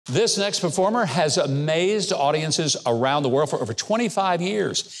This next performer has amazed audiences around the world for over 25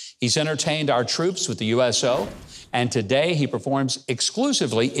 years. He's entertained our troops with the USO, and today he performs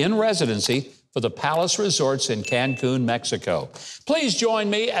exclusively in residency for the Palace Resorts in Cancun, Mexico. Please join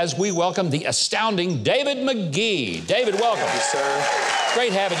me as we welcome the astounding David Magee. David, welcome. Thank you, sir.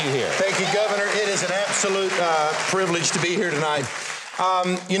 Great having you here. Thank you, Governor. It is an absolute privilege to be here tonight.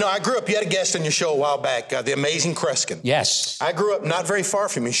 You know, I grew up, you had a guest on your show a while back, the amazing Kreskin. Yes. I grew up not very far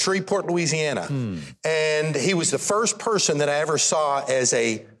from you, Shreveport, Louisiana. And he was the first person that I ever saw as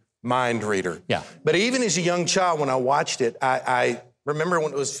a mind reader. Yeah. But even as a young child, when I watched it, I remember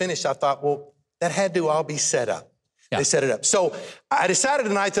when it was finished, I thought, well, that had to all be set up. Yeah. They set it up. So I decided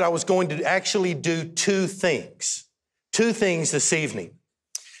tonight that I was going to actually do two things this evening.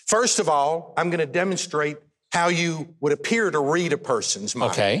 First of all, I'm going to demonstrate how you would appear to read a person's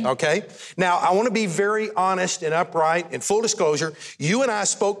mind. Okay? Now, I want to be very honest and upright and full disclosure. You and I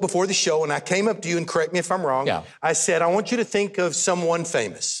spoke before the show, and I came up to you, and correct me if I'm wrong. Yeah. I said, I want you to think of someone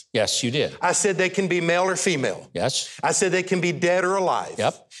famous. Yes, you did. I said they can be male or female. Yes. I said they can be dead or alive.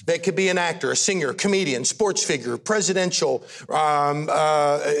 Yep. They could be an actor, a singer, comedian, sports figure, presidential, world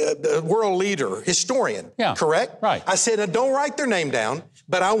leader, historian. Yeah. Correct? Right. I said, now don't write their name down,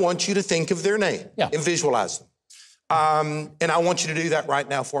 but I want you to think of their name and visualize them. And I want you to do that right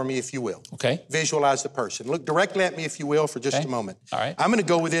now for me, if you will. Okay. Visualize the person. Look directly at me, if you will, for just a moment. All right. I'm going to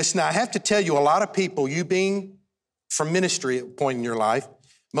go with this. Now, I have to tell you, a lot of people, you being from ministry at a point in your life,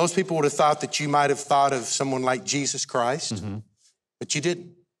 most people would have thought that you might have thought of someone like Jesus Christ, but you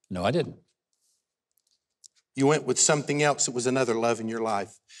didn't. No, I didn't. You went with something else that was another love in your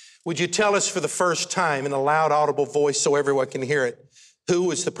life. Would you tell us for the first time in a loud, audible voice so everyone can hear it, who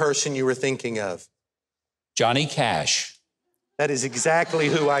was the person you were thinking of? Johnny Cash. That is exactly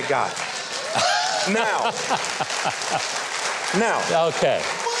who I got. Now. Okay.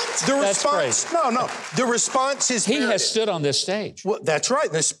 The response, the response is merited. He has stood on this stage. Well, that's right,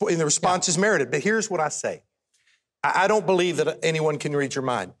 and the response is merited. But here's what I say. I don't believe that anyone can read your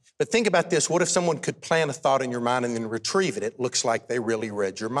mind. But think about this. What if someone could plant a thought in your mind and then retrieve it? It looks like they really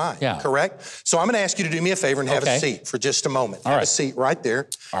read your mind, correct? So I'm going to ask you to do me a favor and have a seat for just a moment. Have a seat right there.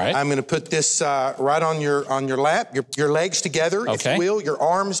 All right. I'm going to put this right on your lap, your legs together, if you will, your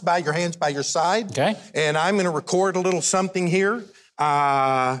arms by your hands by your side. Okay. And I'm going to record a little something here that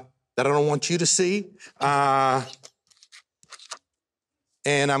I don't want you to see. And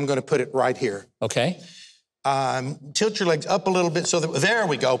I'm going to put it right here. Okay. Tilt your legs up a little bit so that, there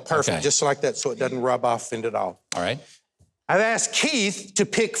we go, perfect, just like that so it doesn't rub off into it all. All right. I've asked Keith to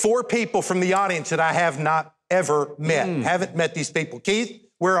pick 4 people from the audience that I have not ever met. Haven't met these people. Keith,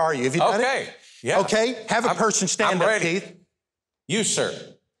 where are you? Have you done it? Yeah. Okay, have a person stand up, Keith. You, sir.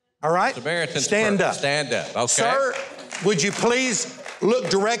 All right, Samaritan's stand up. Stand up, okay. Sir, would you please look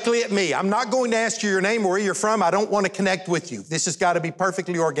directly at me? I'm not going to ask you your name or where you're from. I don't want to connect with you. This has got to be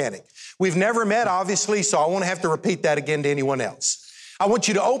perfectly organic. We've never met, obviously, so I won't have to repeat that again to anyone else. I want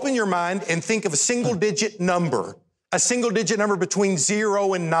you to open your mind and think of a single-digit number between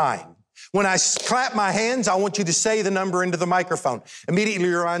 0 and 9. When I clap my hands, I want you to say the number into the microphone. Immediately,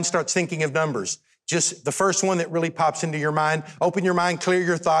 your mind starts thinking of numbers. Just the first one that really pops into your mind. Open your mind, clear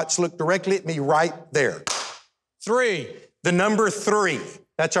your thoughts, look directly at me right there. 3. The number 3.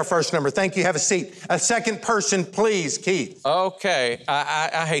 That's our first number. Thank you. Have a seat. A second person, please, Keith. Okay.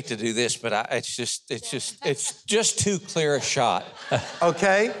 I hate to do this, but it's just too clear a shot.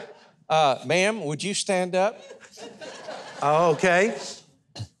 Okay. Ma'am, would you stand up? Okay.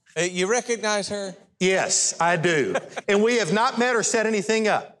 You recognize her? Yes, I do. And we have not met or set anything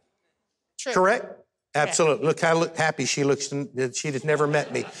up. True. Correct? Absolutely. Look how happy she looks. She has never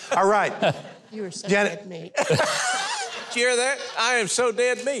met me. All right. You were so Janet. dead meat. Did you hear that? I am so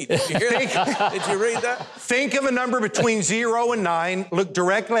dead meat. Did you hear that? Did you read that? Think of a number between 0 and 9. Look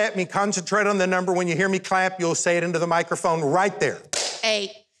directly at me. Concentrate on the number. When you hear me clap, you'll say it into the microphone right there.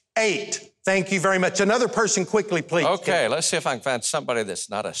 8. 8. Thank you very much. Another person quickly, please. Okay, let's see if I can find somebody that's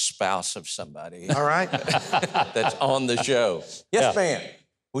not a spouse of somebody. All right. That's on the show. Yes, ma'am.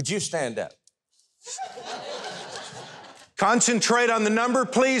 Would you stand up? Concentrate on the number,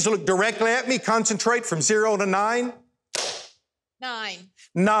 please. Look directly at me. Concentrate from 0 to 9. 9.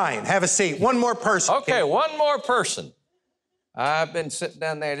 9. Have a seat. One more person. Okay, one more person. I've been sitting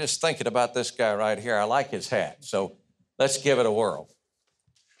down there just thinking about this guy right here. I like his hat, so let's give it a whirl.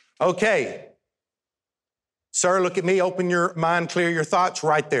 Okay. Sir, look at me. Open your mind, clear your thoughts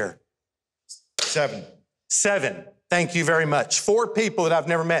right there. 7. 7. Thank you very much. 4 people that I've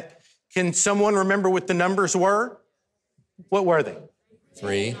never met. Can someone remember what the numbers were? What were they?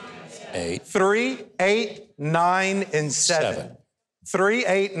 3, 8. 3, 8, 9, and 7. 3,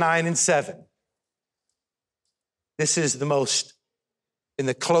 8, 9, and 7. This is the most, and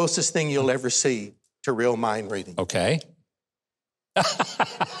the closest thing you'll ever see to real mind reading. Okay.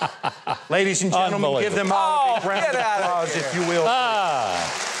 Ladies and gentlemen, give them all a big round of applause, if you will.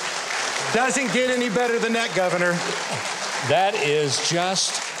 Doesn't get any better than that, Governor. That is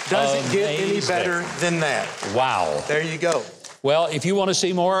just Doesn't get any amazing. better than that. Wow. There you go. Well, if you want to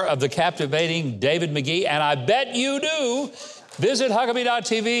see more of the captivating David Magee, and I bet you do, visit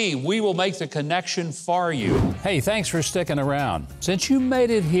Huckabee.tv. We will make the connection for you. Hey, thanks for sticking around. Since you made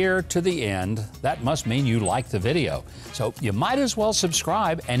it here to the end, that must mean you liked the video. So you might as well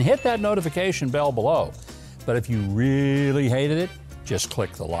subscribe and hit that notification bell below. But if you really hated it, just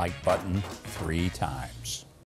click the like button 3 times.